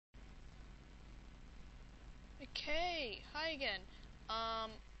Okay, hi again.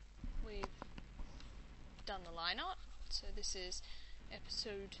 We've done the line art, so this is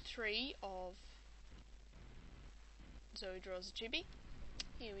episode 3 of Zoe Draws a Chibi.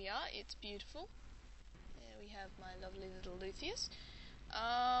 Here we are, it's beautiful. There we have my lovely little Lutheus.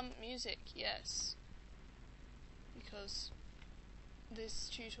 Music, yes. Because this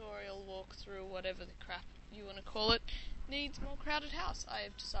tutorial walkthrough, whatever the crap you want to call it, needs more crowded house, I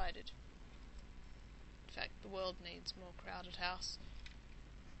have decided. In fact, the world needs more crowded house.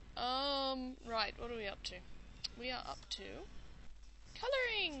 Right, what are we up to? We are up to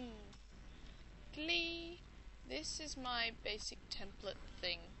colouring! Glee! This is my basic template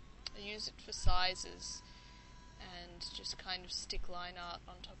thing. I use it for sizes and just kind of stick line art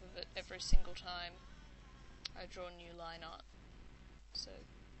on top of it every single time I draw new line art. So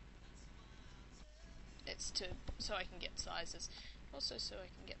it's so I can get sizes, also so I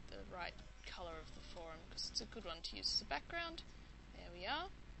can get the right colour of the forum, because it's a good one to use as a background. There we are.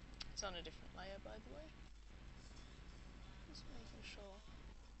 It's on a different layer, by the way. Just making sure.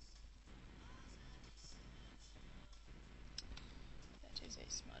 That is a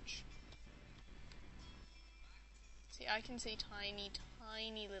smudge. See, I can see tiny,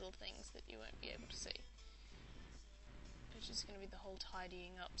 tiny little things that you won't be able to see. Which is going to be the whole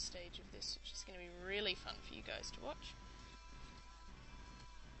tidying up stage of this, which is going to be really fun for you guys to watch.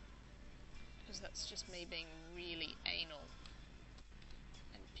 Because that's just me being really anal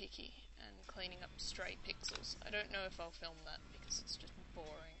and picky and cleaning up stray pixels. I don't know if I'll film that because it's just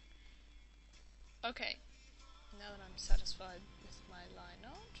boring. Okay, now that I'm satisfied with my line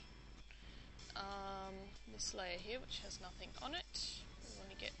art, this layer here, which has nothing on it, we want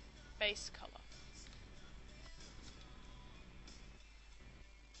to get base colour.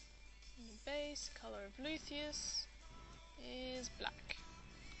 And the base colour of Lutheus is black.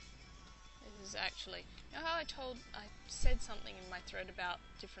 This is actually, you know how I said something in my thread about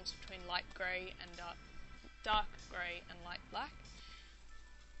difference between light grey and dark grey and light black?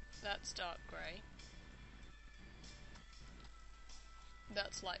 That's dark grey.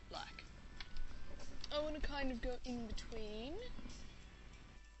 That's light black. I want to kind of go in between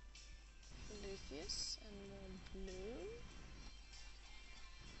Lutheus and more blue.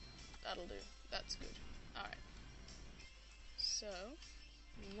 That'll do. That's good. Alright. So,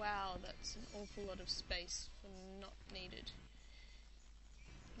 wow, that's an awful lot of space for not needed.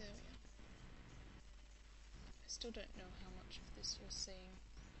 There we go. I still don't know how much of this you're seeing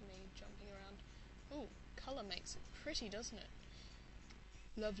me jumping around. Ooh, colour makes it pretty, doesn't it?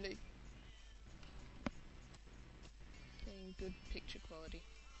 Lovely. Getting good picture quality.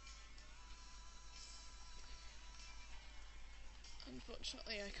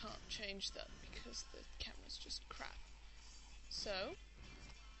 Unfortunately, I can't change that because the camera's just crap. So,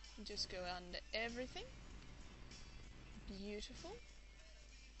 just go under everything. Beautiful.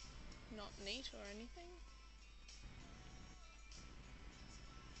 Not neat or anything.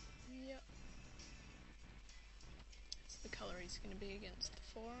 Yep. That's the colour he's going to be against the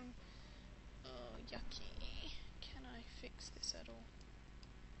forum. Oh, yucky. Can I fix this at all?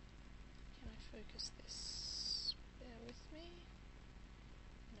 Can I focus this? Bear with me.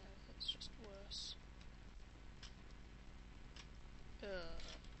 No, that's just worse.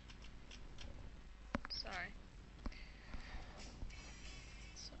 Sorry.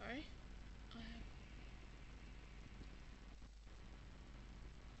 Sorry.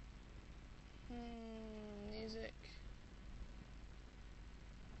 Music.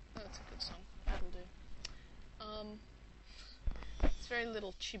 Oh, that's a good song. That'll do. It's very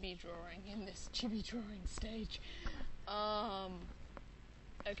little chibi drawing in this chibi drawing stage.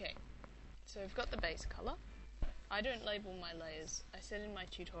 Okay. So we've got the base colour. I don't label my layers. I said in my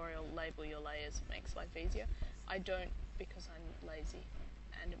tutorial, label your layers, it makes life easier. I don't because I'm lazy,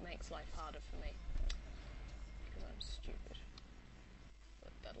 and it makes life harder for me. Because I'm stupid.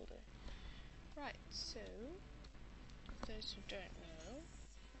 But that'll do. Right, so, for those who don't know,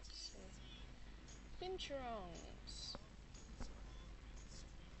 let's see. Binturongs.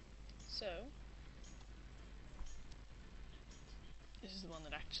 So, this is the one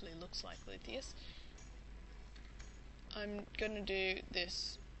that actually looks like Lutheus. I'm going to do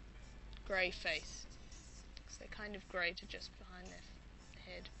this grey face, because they're kind of grey to just behind their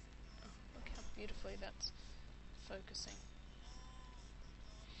head. Oh, look how beautifully that's focusing.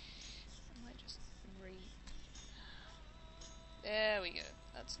 I might just There we go.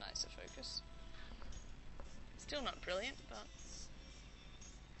 That's nicer focus. Still not brilliant, but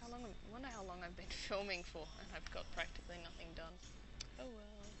I wonder how long I've been filming for, and I've got practically nothing done. Oh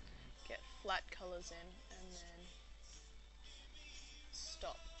well. Get flat colours in, and then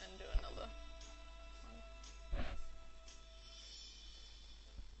stop and do another one.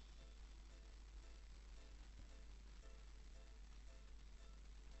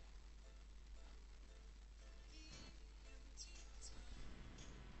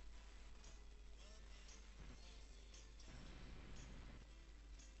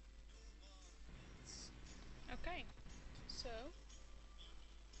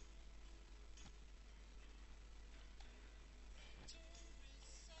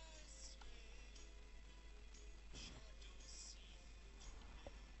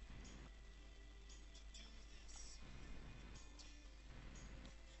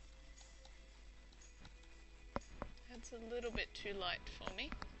 That's a little bit too light for me,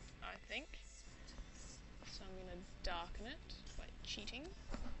 I think. So I'm going to darken it by cheating.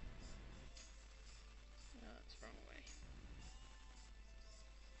 No, that's the wrong way.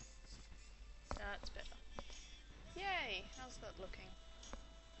 That's better. Yay! How's that looking?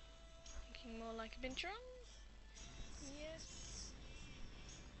 Looking more like a binturong? Yes.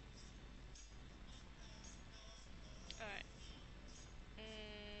 Alright.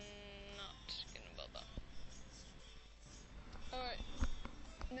 Not gonna bother. Alright.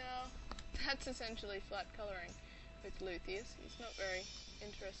 Now, that's essentially flat colouring with Lutheus. He's not very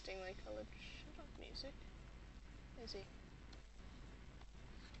interestingly coloured. Shut up, music. Is he?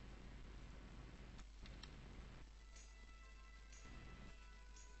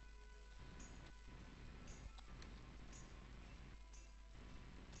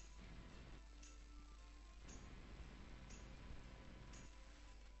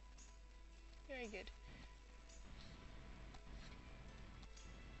 Very good.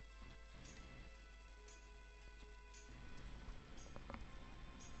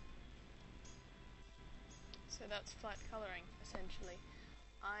 So that's flat colouring, essentially.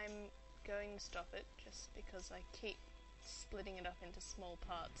 I'm going to stop it just because I keep splitting it up into small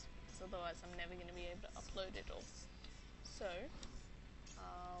parts, because otherwise I'm never going to be able to upload it all. So,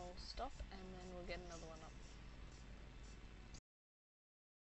 I'll stop and then we'll get another one up.